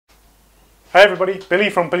Hey everybody, Billy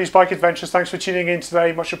from Billy's Bike Adventures. Thanks for tuning in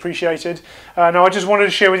today, much appreciated. Now I just wanted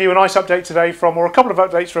to share with you a nice update today or a couple of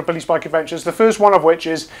updates from Billy's Bike Adventures. The first one of which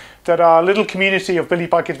is that our little community of Billy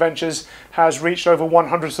Bike Adventures has reached over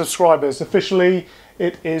 100 subscribers. Officially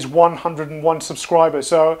it is 101 subscribers.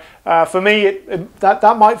 So for me,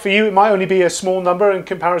 for you it might only be a small number in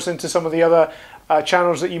comparison to some of the other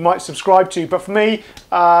channels that you might subscribe to, but for me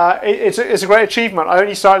it's a great achievement. I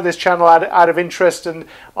only started this channel out of interest, and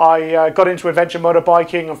I got into adventure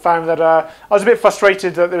motorbiking and found that I was a bit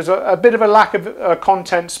frustrated that there was a bit of a lack of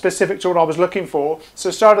content specific to what I was looking for. So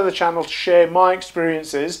I started the channel to share my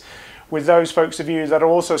experiences with those folks of you that are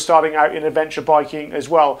also starting out in adventure biking as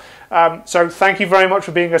well. So thank you very much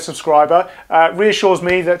for being a subscriber. Reassures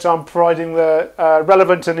me that I'm providing the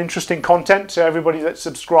relevant and interesting content to everybody that's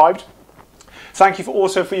subscribed. Thank you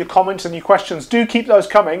also for your comments and your questions. Do keep those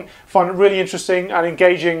coming. Find it really interesting and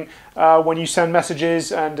engaging when you send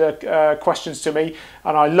messages and questions to me.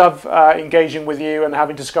 And I love engaging with you and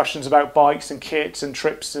having discussions about bikes and kits and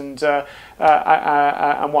trips and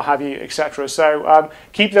what have you, etc. So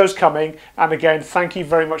keep those coming. And again, thank you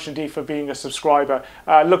very much indeed for being a subscriber.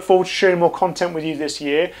 Look forward to sharing more content with you this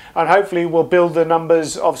year, and hopefully we'll build the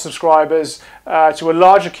numbers of subscribers to a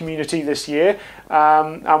larger community this year,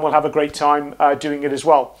 and we'll have a great time doing it as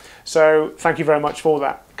well. So thank you very much for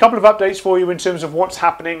that. A couple of updates for you in terms of what's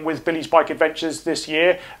happening with Billy's Bike Adventures this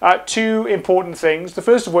year. Two important things. The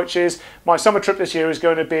first of which is my summer trip this year is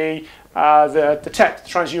going to be the TET, the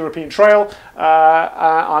Trans-European Trail.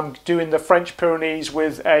 I'm doing the French Pyrenees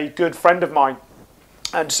with a good friend of mine.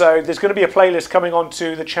 And so there's going to be a playlist coming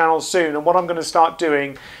onto the channel soon, and what I'm going to start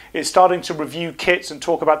doing is starting to review kits and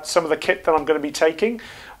talk about some of the kit that I'm going to be taking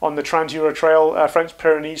on the Trans-Euro Trail French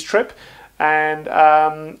Pyrenees trip. And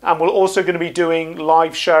we're also going to be doing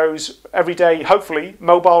live shows every day, hopefully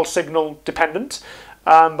mobile signal dependent,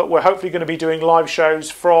 but we're hopefully going to be doing live shows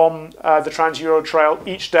from the Trans-Euro Trail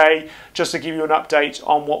each day, just to give you an update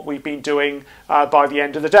on what we've been doing by the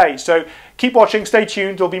end of the day. So keep watching, stay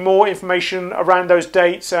tuned. There'll be more information around those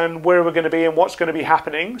dates and where we're going to be and what's going to be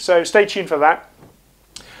happening, so stay tuned for that.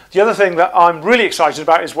 The other thing that I'm really excited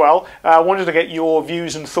about as well, I wanted to get your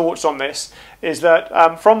views and thoughts on this, is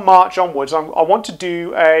that from March onwards, I want to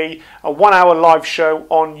do a 1 hour live show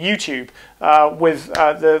on YouTube with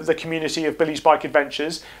the community of Billy's Bike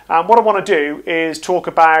Adventures. And what I want to do is talk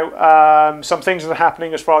about some things that are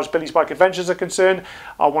happening as far as Billy's Bike Adventures are concerned.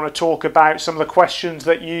 I want to talk about some of the questions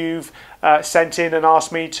that you've sent in and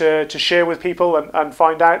asked me to share with people and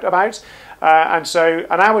find out about. And so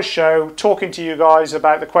an hour's show talking to you guys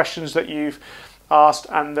about the questions that you've asked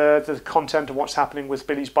and the content and what's happening with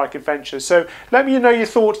Billy's Bike Adventures. So let me know your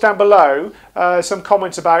thoughts down below, some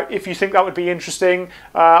comments about if you think that would be interesting.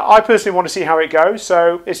 I personally want to see how it goes,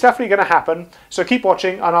 so it's definitely going to happen. So keep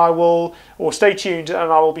watching, and stay tuned,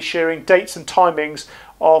 and I will be sharing dates and timings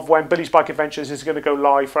of when Billy's Bike Adventures is going to go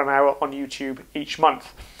live for an hour on YouTube each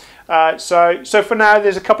month. So for now,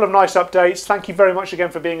 there's a couple of nice updates. Thank you very much again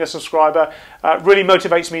for being a subscriber. Really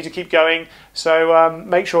motivates me to keep going. So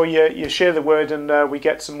make sure you share the word, and we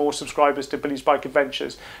get some more subscribers to Billy's Bike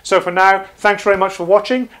Adventures. So for now, thanks very much for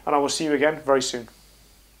watching, and I will see you again very soon.